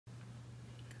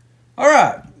All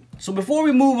right, so before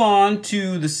we move on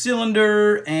to the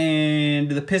cylinder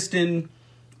and the piston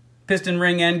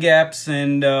ring end gaps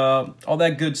and all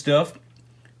that good stuff,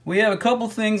 we have a couple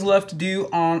things left to do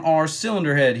on our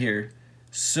cylinder head here.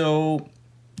 So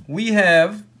we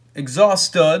have exhaust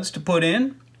studs to put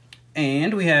in,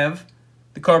 and we have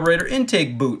the carburetor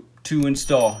intake boot to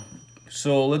install.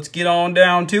 So let's get on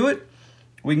down to it.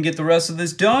 We can get the rest of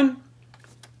this done.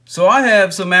 So I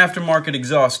have some aftermarket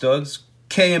exhaust studs,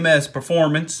 KMS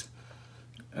Performance.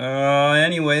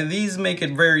 Anyway, these make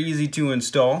it very easy to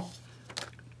install.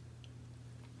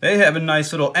 They have a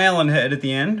nice little Allen head at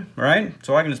the end, right?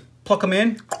 So I can just pluck them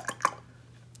in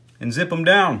and zip them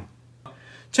down.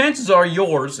 Chances are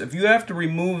yours, if you have to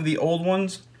remove the old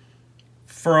ones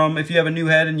if you have a new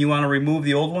head and you want to remove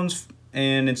the old ones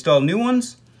and install new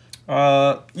ones,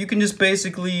 you can just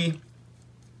basically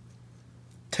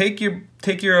take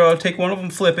one of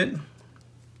them, flip it,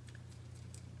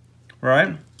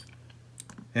 right?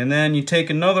 And then you take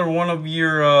another one of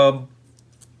your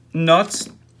nuts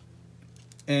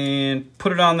and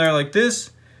put it on there like this,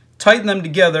 tighten them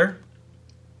together,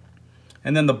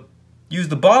 and then use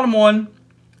the bottom one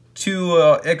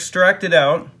to extract it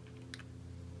out,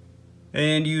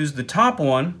 and use the top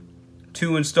one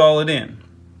to install it in.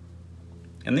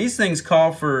 And these things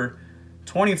call for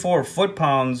 24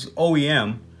 foot-pounds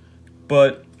OEM,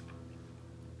 but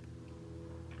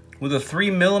with a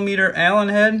 3mm Allen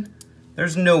head,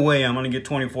 there's no way I'm going to get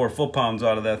 24 foot-pounds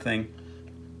out of that thing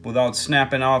without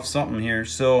snapping off something here.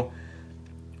 So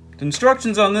the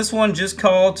instructions on this one just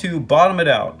call to bottom it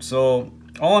out. So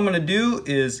all I'm going to do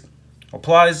is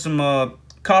apply some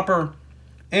copper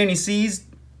anti-seize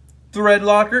thread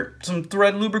locker, some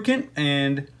thread lubricant,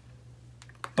 and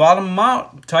bottom them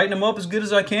out, tighten them up as good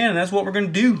as I can, and that's what we're going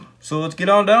to do. So let's get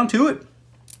on down to it.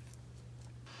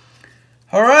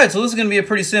 Alright, so this is going to be a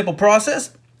pretty simple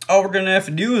process. All we're going to have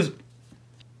to do is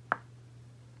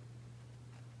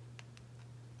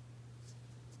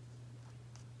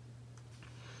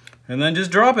and then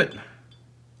just drop it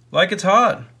like it's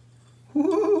hot.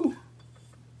 Woo!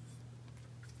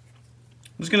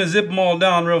 I'm just going to zip them all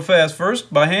down real fast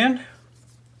first by hand.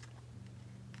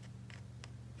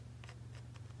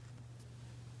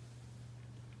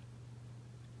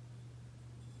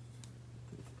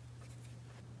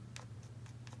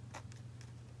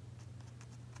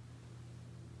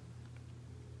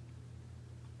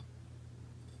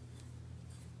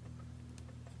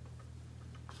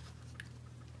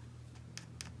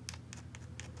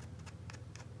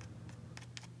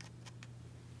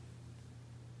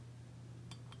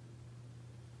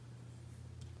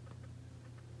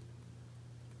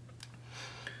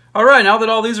 Alright, now that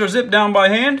all these are zipped down by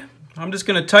hand, I'm just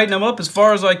going to tighten them up as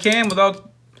far as I can without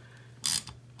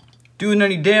doing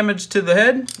any damage to the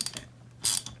head.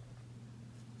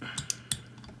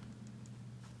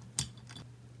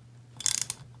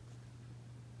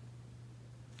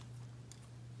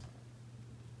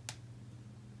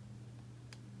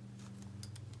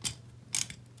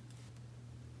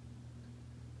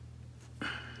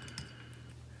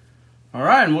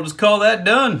 Alright, and we'll just call that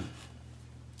done.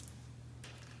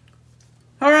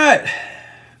 Alright,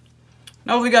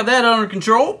 now we got that under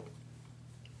control,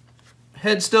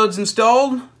 head studs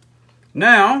installed,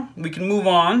 now we can move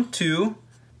on to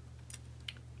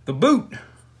the boot.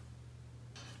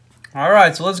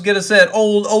 Alright, so let's get us that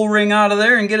old O-ring out of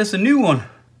there and get us a new one.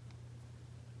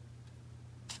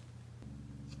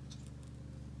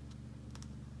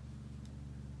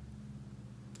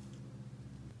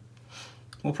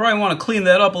 We'll probably want to clean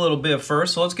that up a little bit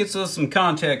first, so let's get us some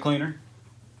contact cleaner.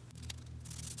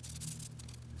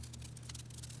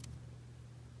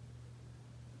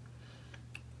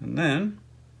 And then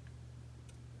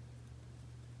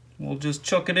we'll just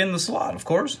chuck it in the slot, of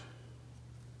course.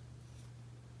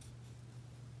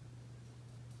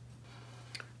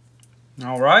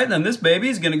 Alright, then this baby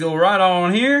is going to go right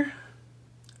on here.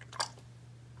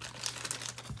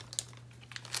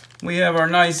 We have our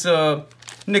nice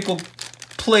nickel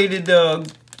plated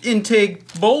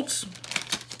intake bolts.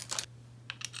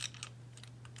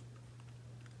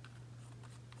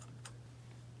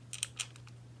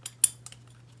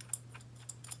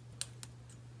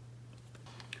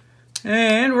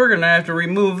 And we're going to have to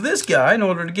remove this guy in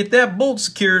order to get that bolt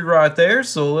secured right there.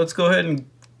 So let's go ahead and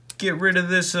get rid of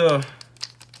this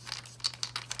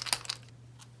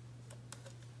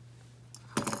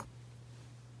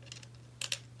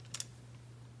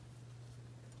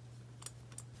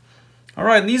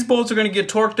Alright, these bolts are going to get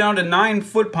torqued down to 9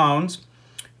 foot-pounds,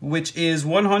 which is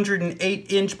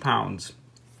 108 inch-pounds.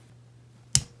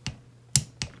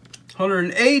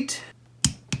 108,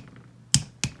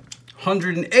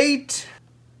 108,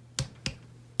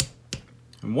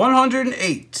 and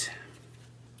 108.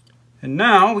 And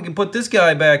now we can put this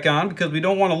guy back on because we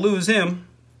don't want to lose him.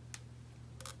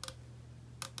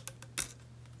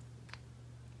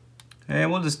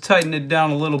 And we'll just tighten it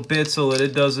down a little bit so that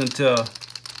it doesn't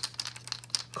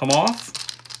come off.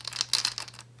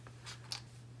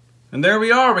 And there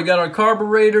we are. We got our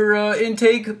carburetor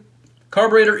intake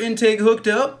hooked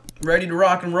up, ready to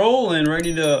rock and roll and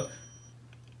ready to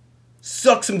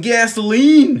suck some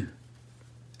gasoline.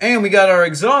 And we got our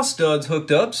exhaust studs hooked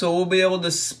up, so we'll be able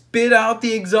to spit out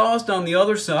the exhaust on the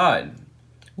other side.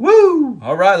 Woo!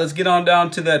 All right, let's get on down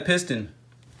to that piston.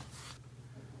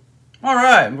 All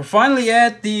right, we're finally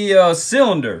at the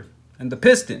cylinder and the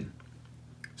piston.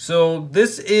 So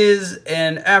this is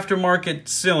an aftermarket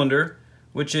cylinder,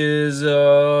 which is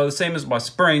the same as my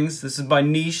springs. This is by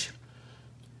Niche.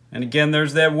 And again,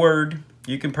 there's that word.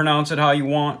 You can pronounce it how you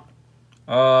want.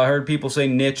 I heard people say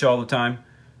niche all the time,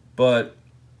 but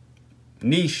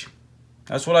niche.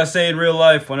 That's what I say in real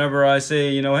life whenever I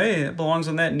say, you know, hey, it belongs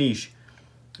on that niche.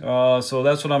 So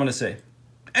that's what I'm going to say.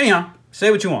 Anyhow,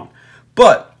 say what you want.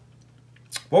 But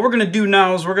what we're going to do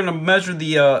now is we're going to measure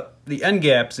the end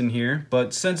gaps in here.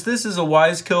 But since this is a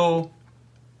Wiseco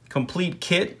complete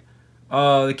kit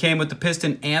that came with the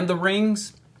piston and the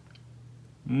rings,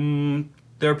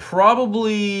 they're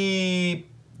probably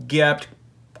gapped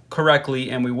correctly,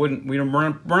 and we're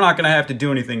not going to have to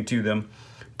do anything to them.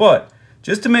 But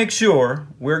just to make sure,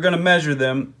 we're going to measure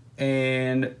them,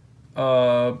 and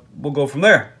we'll go from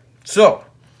there. So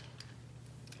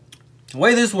the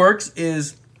way this works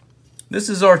is, this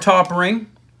is our top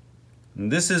ring,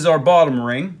 and this is our bottom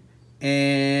ring,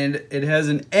 and it has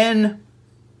an N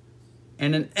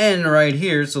and an N right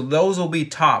here, so those will be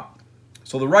top.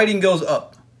 So the writing goes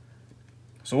up.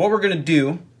 So what we're going to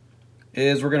do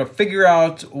is we're going to figure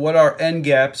out what our end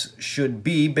gaps should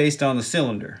be based on the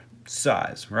cylinder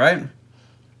size, right?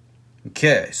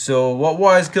 Okay, so what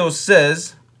Wiseco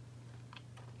says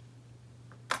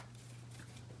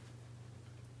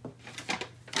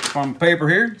on paper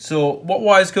here. So what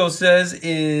Wiseco says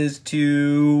is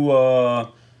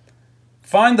to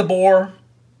find the bore,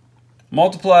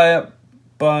 multiply it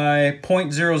by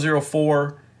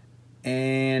 0.004,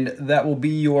 and that will be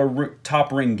your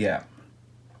top ring gap.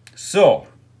 So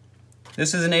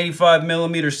this is an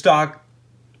 85mm stock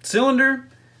cylinder.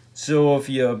 So if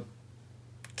you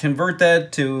convert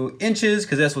that to inches,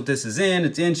 because that's what this is in,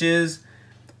 it's inches,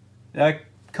 that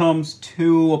comes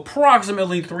to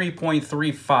approximately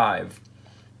 3.35.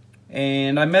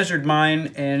 And I measured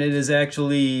mine, and it is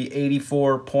actually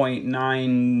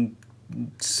 84.9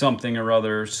 something or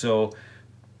other. So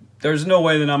there's no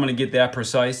way that I'm going to get that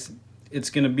precise. It's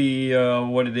going to be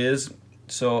what it is.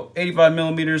 So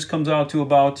 85mm comes out to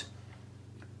about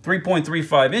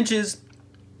 3.35 inches.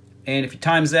 And if you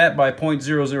times that by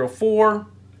 0.004,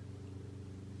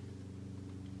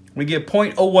 we get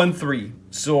 0.013.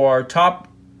 So our top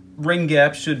ring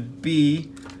gap should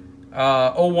be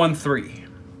 0.013.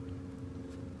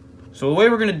 So the way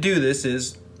we're going to do this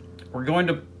is we're going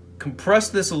to compress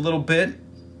this a little bit,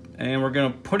 and we're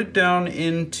going to put it down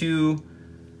into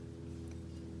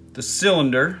the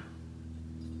cylinder.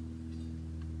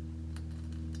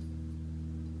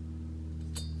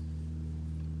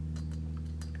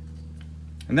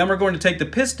 And then we're going to take the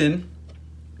piston,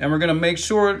 and we're going to make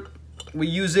sure we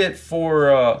use it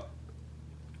for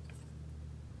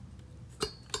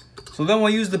so then we'll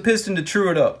use the piston to true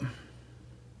it up.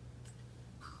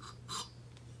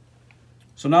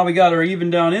 So now we got our even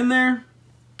down in there.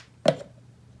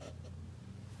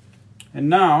 And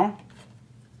now,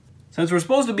 since we're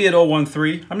supposed to be at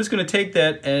 0.013, I'm just going to take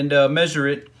that and measure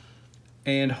it,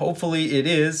 and hopefully it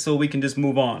is, so we can just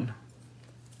move on.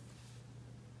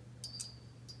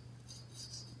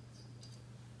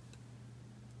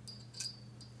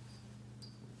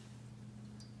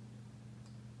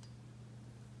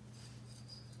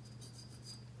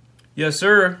 Yes,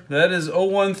 sir, that is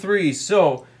 0.013.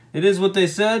 So it is what they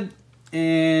said,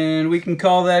 and we can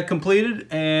call that completed,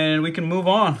 and we can move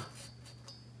on.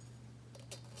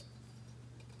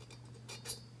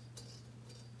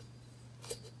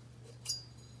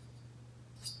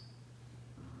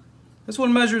 This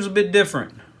one measures a bit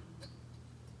different.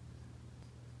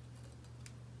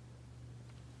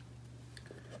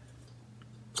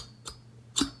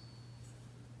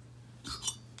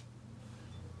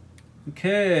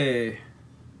 Okay.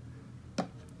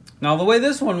 Now the way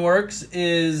this one works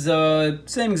is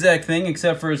same exact thing,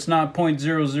 except for it's not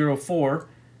 0.004.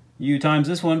 You times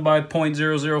this one by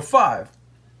 0.005.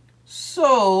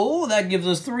 So that gives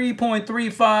us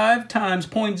 3.35 times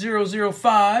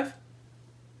 0.005.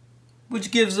 which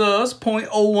gives us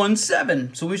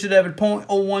 0.017. So we should have a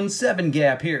 0.017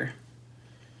 gap here.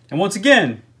 And once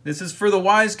again, this is for the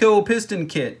Wiseco piston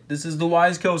kit. This is the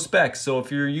Wiseco specs. So if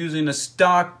you're using a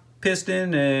stock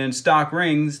piston and stock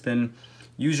rings, then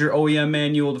use your OEM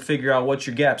manual to figure out what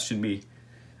your gaps should be.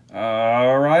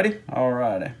 Alrighty.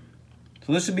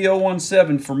 So this should be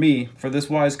 017 for me for this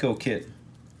Wiseco kit.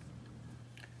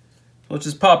 Let's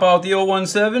just pop out the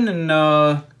 017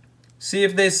 and see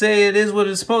if they say it is what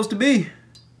it's supposed to be.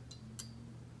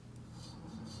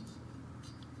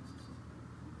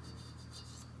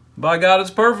 By God,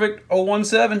 it's perfect.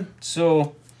 017.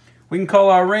 So we can call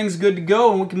our rings good to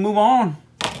go and we can move on.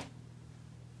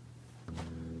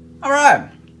 Alright.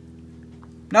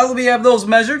 Now that we have those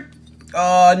measured,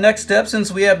 next step,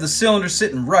 since we have the cylinder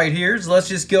sitting right here, is let's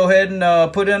just go ahead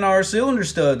and put in our cylinder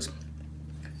studs.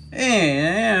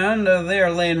 And they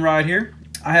are laying right here.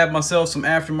 I have myself some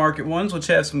aftermarket ones, which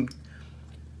have some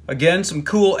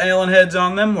cool Allen heads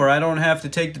on them, where I don't have to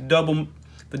take the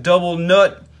double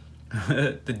nut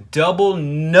the double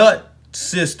nut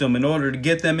system in order to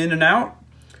get them in and out.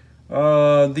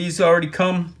 These already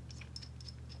come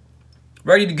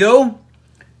ready to go.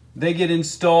 They get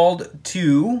installed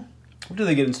to, what do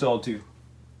they get installed to?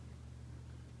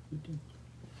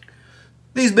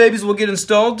 These babies will get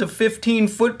installed to 15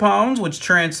 foot-pounds, which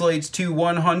translates to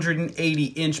 180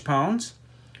 inch-pounds.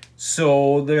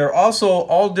 So they're also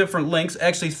all different lengths.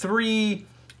 Actually, 3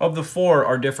 of the 4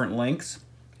 are different lengths.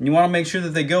 And you want to make sure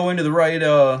that they go into the right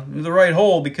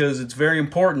hole, because it's very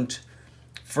important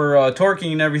for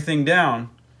torquing everything down.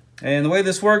 And the way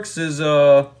this works is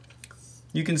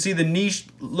you can see the niche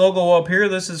logo up here.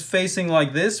 This is facing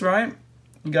like this, right?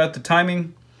 You got the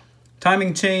timing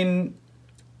chain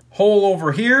hole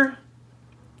over here.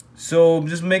 So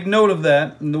just make note of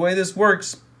that. And the way this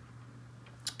works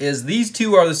is these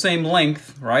two are the same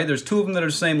length, right? There's 2 of them that are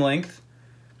the same length.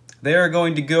 They are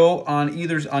going to go on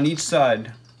each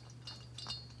side,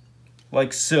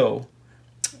 like so.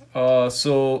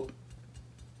 So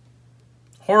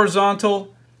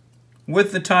horizontal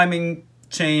with the timing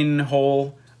chain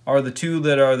hole are the 2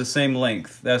 that are the same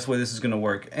length. That's the way this is going to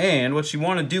work. And what you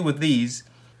want to do with these,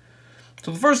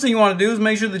 so the first thing you want to do is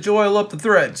make sure that you oil up the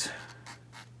threads.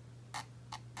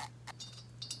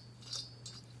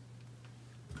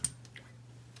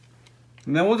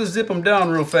 And then we'll just zip them down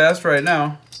real fast right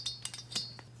now.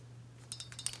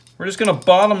 We're just going to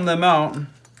bottom them out.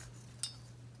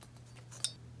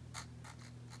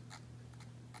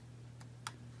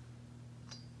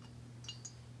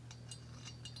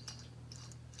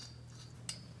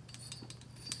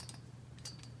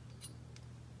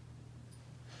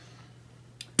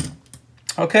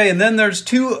 Okay, and then there's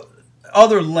 2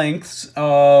 other lengths.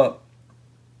 You'll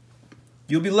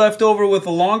be left over with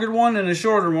a longer one and a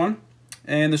shorter one.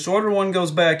 And the shorter one goes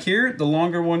back here, the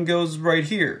longer one goes right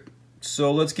here.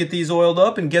 So let's get these oiled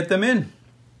up and get them in.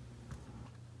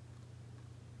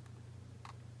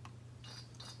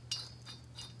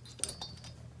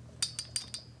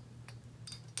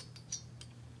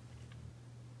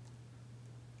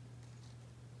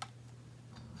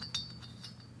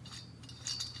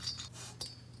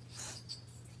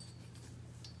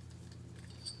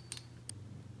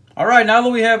 Alright, now that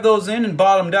we have those in and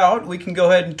bottomed out, we can go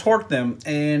ahead and torque them.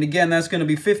 And again, that's going to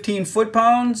be 15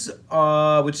 foot-pounds,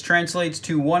 which translates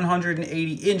to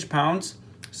 180 inch-pounds.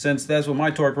 Since that's what my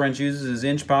torque wrench uses, is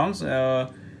inch-pounds.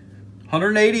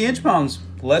 180 inch-pounds.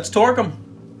 Let's torque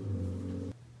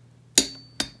them.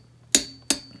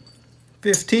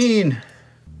 15.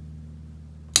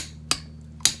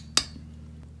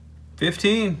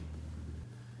 15.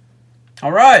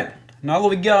 Alright. Now that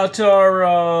we got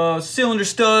our cylinder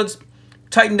studs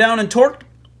tightened down and torqued,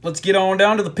 let's get on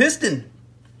down to the piston.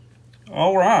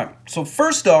 Alright, so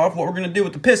first off, what we're going to do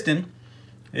with the piston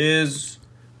is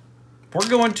we're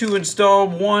going to install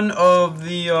one of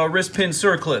the wrist pin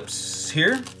circlips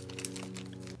here.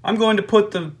 I'm going to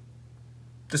put the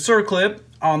circlip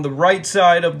on the right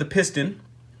side of the piston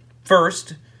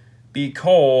first,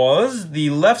 because the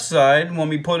left side, when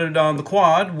we put it on the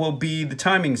quad, will be the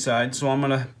timing side. So I'm going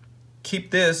to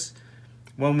keep this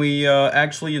when we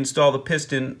actually install the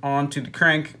piston onto the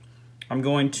crank. I'm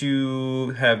going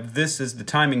to have this as the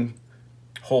timing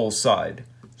hole side.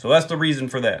 So that's the reason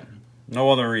for that. No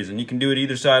other reason. You can do it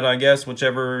either side, I guess,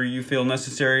 whichever you feel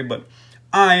necessary, but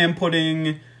I am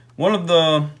putting one of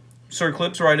the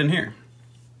circlips right in here.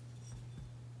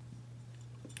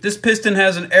 This piston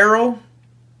has an arrow,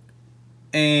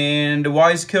 and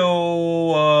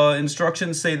Wiseco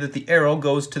instructions say that the arrow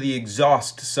goes to the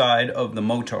exhaust side of the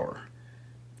motor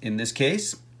in this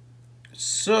case.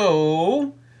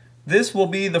 So this will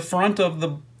be the front of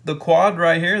the the quad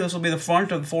right here. This will be the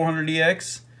front of the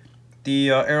 400EX.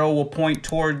 The arrow will point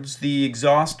towards the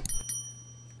exhaust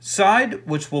side,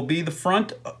 which will be the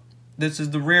front. This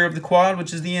is the rear of the quad,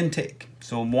 which is the intake.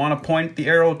 So want to point the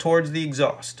arrow towards the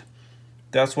exhaust.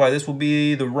 That's why this will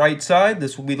be the right side,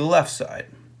 this will be the left side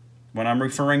when I'm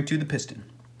referring to the piston.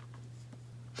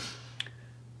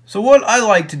 So what I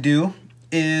like to do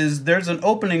is, there's an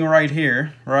opening right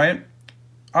here, right?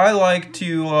 I like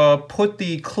to put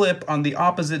the clip on the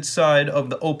opposite side of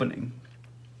the opening.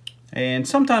 And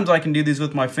sometimes I can do these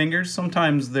with my fingers,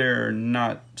 sometimes they're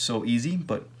not so easy,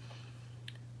 but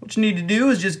what you need to do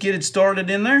is just get it started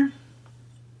in there.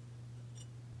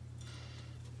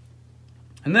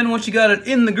 And then once you got it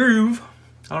in the groove,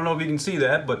 I don't know if you can see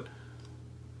that, but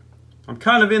I'm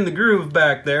kind of in the groove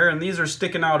back there, and these are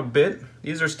sticking out a bit.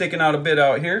 These are sticking out a bit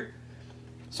out here.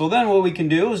 So then what we can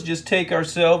do is just take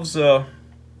ourselves a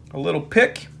little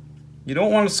pick. You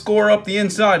don't want to score up the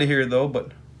inside of here though,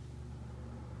 but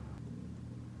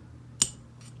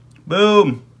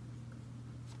boom.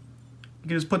 You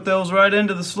can just put those right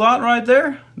into the slot right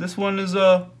there. This one is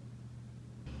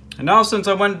and now since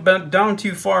I went down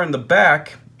too far in the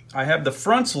back, I have the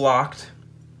fronts locked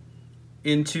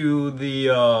into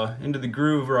the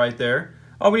groove right there.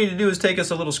 All we need to do is take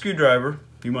us a little screwdriver.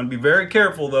 You want to be very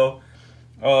careful though.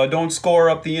 Don't score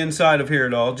up the inside of here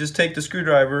at all. Just take the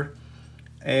screwdriver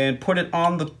and put it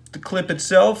on the clip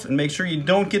itself, and make sure you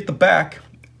don't get the back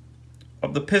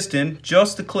of the piston,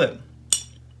 just the clip.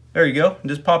 There you go. And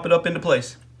just pop it up into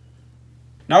place.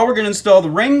 Now we're going to install the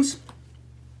rings.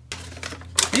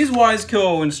 These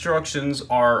Wiseco instructions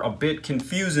are a bit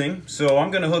confusing, so I'm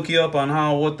going to hook you up on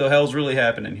what the hell's really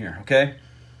happening here, okay?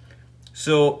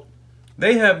 So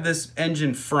they have this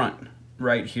engine front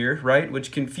right here, right,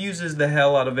 which confuses the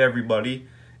hell out of everybody,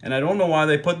 and I don't know why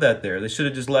they put that there. They should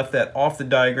have just left that off the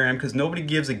diagram, because nobody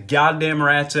gives a goddamn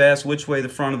rat's ass which way the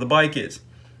front of the bike is.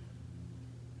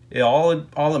 All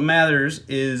it matters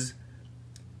is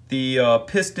the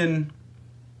piston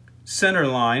center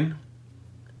line.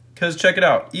 Because check it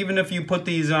out, even if you put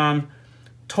these on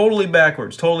totally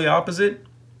backwards, totally opposite,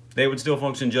 they would still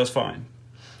function just fine.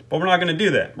 But we're not going to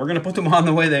do that. We're going to put them on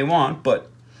the way they want,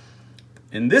 but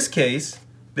in this case,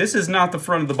 this is not the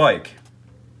front of the bike.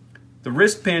 The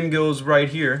wrist pin goes right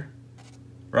here,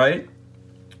 right?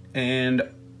 And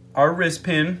our wrist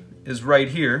pin is right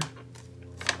here.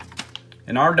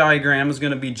 And our diagram is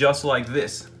going to be just like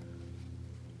this.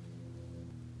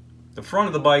 The front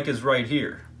of the bike is right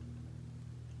here,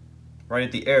 right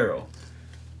at the arrow.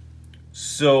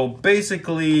 So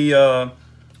basically,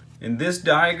 in this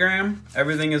diagram,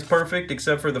 everything is perfect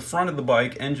except for the front of the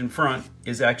bike, engine front,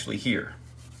 is actually here.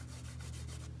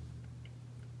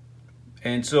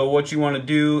 And so what you want to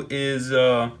do is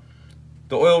the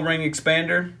oil ring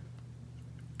expander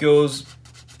goes,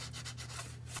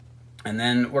 and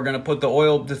then we're going to put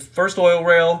the first oil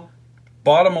rail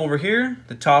bottom over here,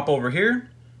 the top over here,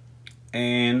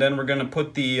 and then we're going to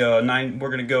put the we're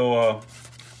going to go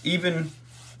even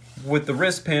with the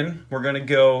wrist pin. We're going to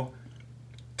go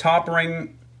top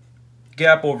ring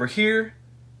gap over here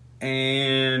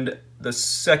and the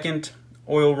second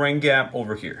oil ring gap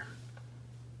over here.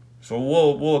 So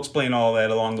we'll explain all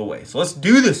that along the way. So let's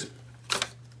do this.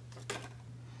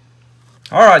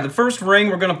 All right, the first ring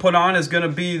we're going to put on is going to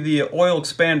be the oil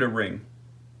expander ring.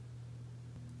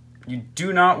 You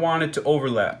do not want it to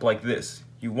overlap like this.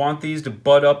 You want these to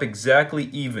butt up exactly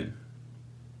even.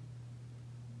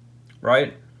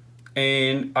 Right?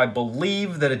 And I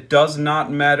believe that it does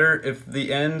not matter if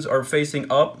the ends are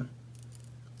facing up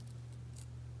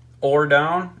or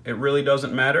down. It really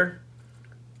doesn't matter.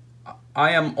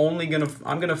 I'm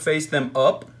gonna face them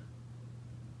up,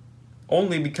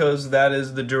 only because that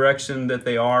is the direction that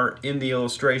they are in the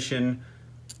illustration,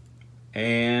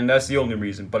 and that's the only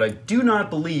reason. But I do not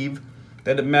believe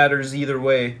that it matters either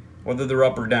way, whether they're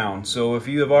up or down. So if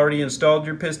you have already installed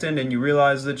your piston and you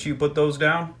realize that you put those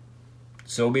down,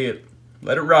 so be it.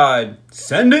 Let it ride.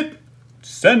 Send it.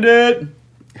 Send it.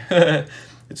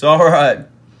 It's all right.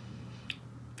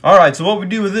 All right, so what we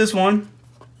do with this one,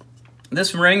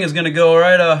 this ring is going to go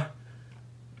right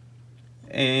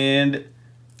and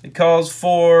it calls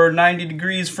for 90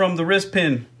 degrees from the wrist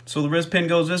pin. So the wrist pin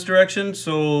goes this direction,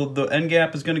 so the end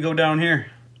gap is going to go down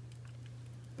here.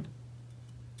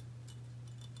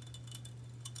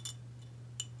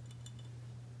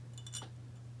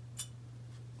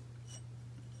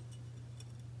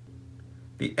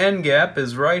 The end gap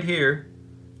is right here,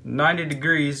 90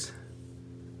 degrees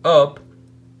up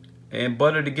and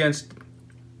butted against,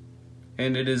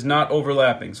 and it is not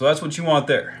overlapping. So that's what you want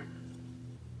there.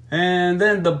 And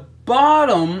then the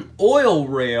bottom oil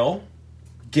rail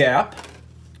gap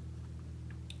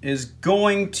is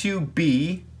going to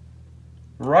be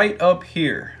right up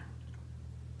here.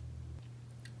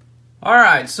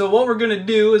 Alright, so what we're going to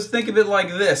do is think of it like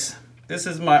this. This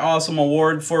is my awesome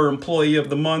award for Employee of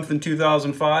the Month in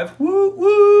 2005. Woo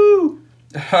woo!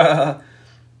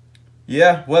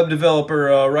 Yeah, web developer,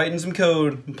 writing some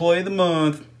code, Employee of the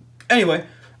Month. Anyway,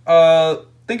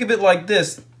 think of it like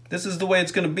this. This is the way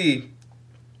it's going to be.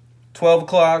 12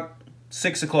 o'clock,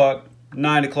 6 o'clock,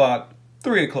 9 o'clock,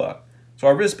 3 o'clock. So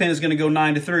our wrist pin is going to go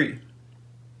 9 to 3.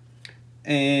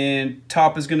 And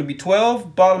top is going to be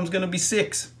 12, bottom is going to be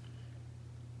 6.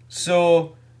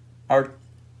 So our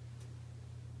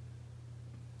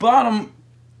bottom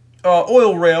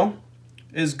oil rail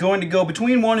is going to go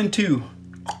between 1 and 2.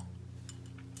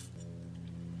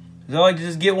 I like to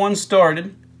just get one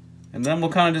started, and then we'll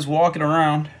kind of just walk it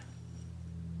around.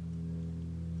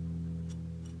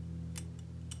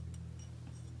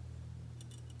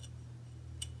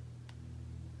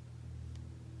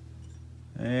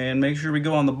 And make sure we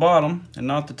go on the bottom and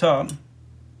not the top.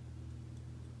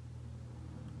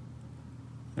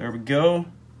 There we go.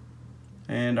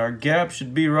 And our gap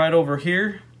should be right over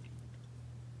here.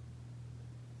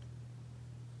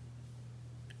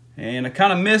 And I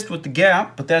kind of missed with the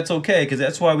gap, but that's okay because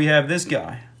that's why we have this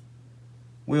guy.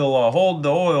 We'll hold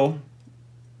the oil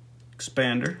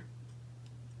expander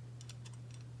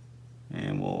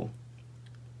and we'll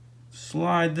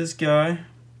slide this guy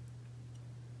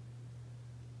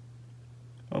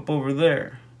up over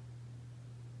there.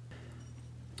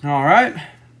 All right.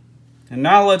 And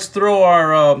now let's throw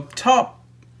our top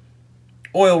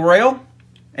oil rail,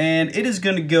 and it is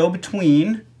going to go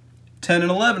between 10 and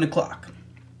 11 o'clock.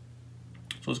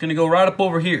 So it's going to go right up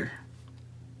over here.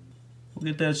 We'll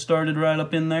get that started right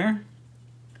up in there.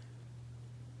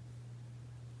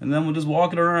 And then we'll just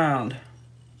walk it around.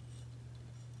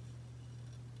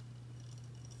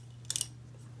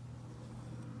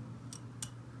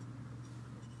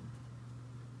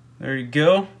 There you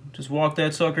go. Just walk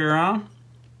that sucker around.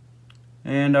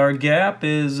 And our gap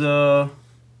is right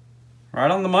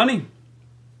on the money.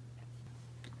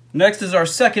 Next is our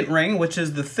second ring, which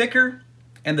is the thicker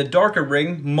and the darker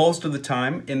ring most of the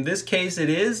time. In this case it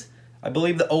is. I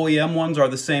believe the OEM ones are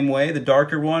the same way. The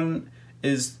darker one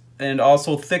is, and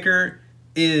also thicker,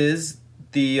 is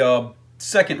the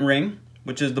second ring,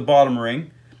 which is the bottom ring.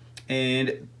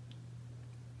 And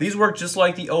these work just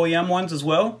like the OEM ones as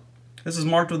well. This is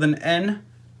marked with an N,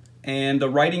 and the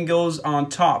writing goes on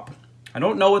top. I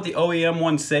don't know what the OEM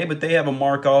ones say, but they have a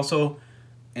mark also,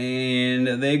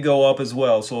 and they go up as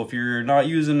well. So if you're not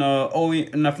using a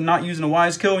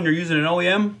Wiseco and you're using an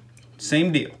OEM,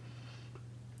 same deal.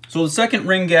 So the second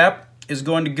ring gap is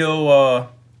going to go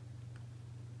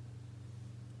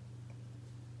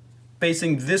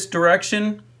facing this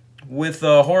direction with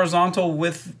horizontal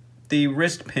with the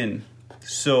wrist pin.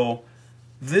 So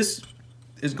this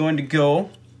is going to go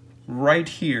right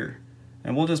here,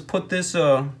 and we'll just put this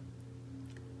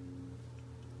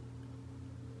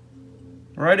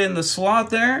right in the slot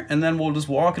there, and then we'll just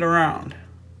walk it around.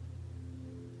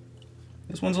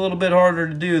 This one's a little bit harder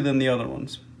to do than the other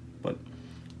ones, but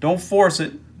don't force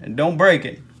it and don't break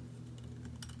it.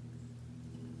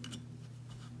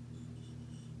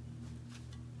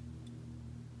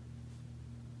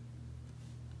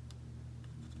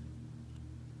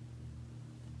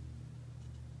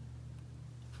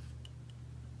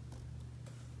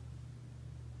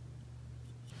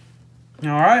 All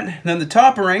right, then the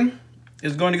top ring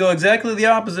is going to go exactly the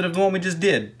opposite of the one we just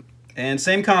did. And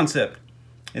same concept.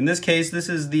 In this case, this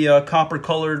is the copper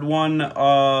colored one,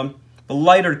 the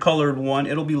lighter colored one.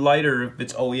 It'll be lighter if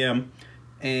it's OEM.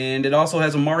 And it also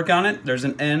has a mark on it. There's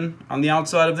an N on the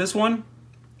outside of this one.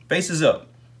 Faces up.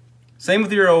 Same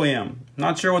with your OEM.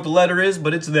 Not sure what the letter is,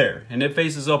 but it's there. And it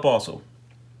faces up also.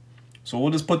 So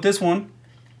we'll just put this one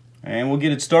and we'll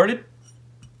get it started.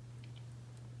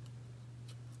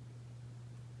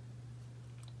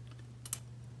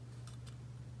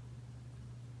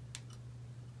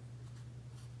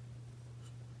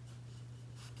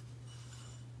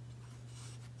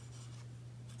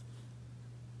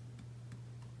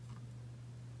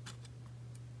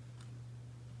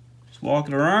 Walk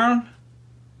it around.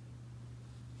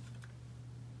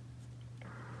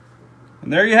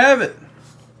 And there you have it.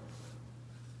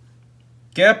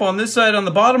 Gap on this side on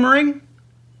the bottom ring.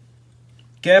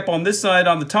 Gap on this side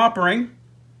on the top ring.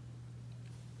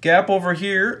 Gap over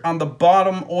here on the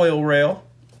bottom oil rail.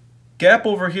 Gap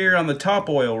over here on the top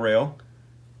oil rail.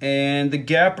 And the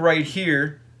gap right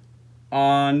here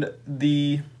on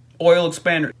the oil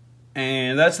expander.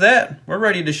 And that's that. We're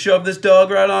ready to shove this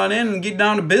dog right on in and get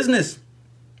down to business.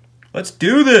 Let's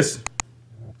do this.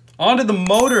 Onto the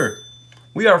motor.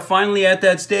 we are finally at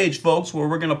that stage, folks, where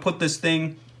we're going to put this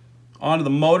thing onto the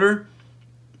motor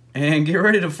and get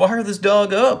ready to fire this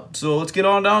dog up. So let's get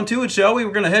on down to it, shall we?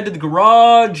 We're going to head to the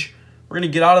garage. We're going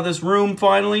to get out of this room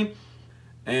finally,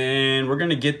 and we're going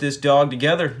to get this dog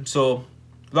together. So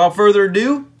without further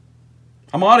ado,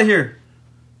 I'm out of here.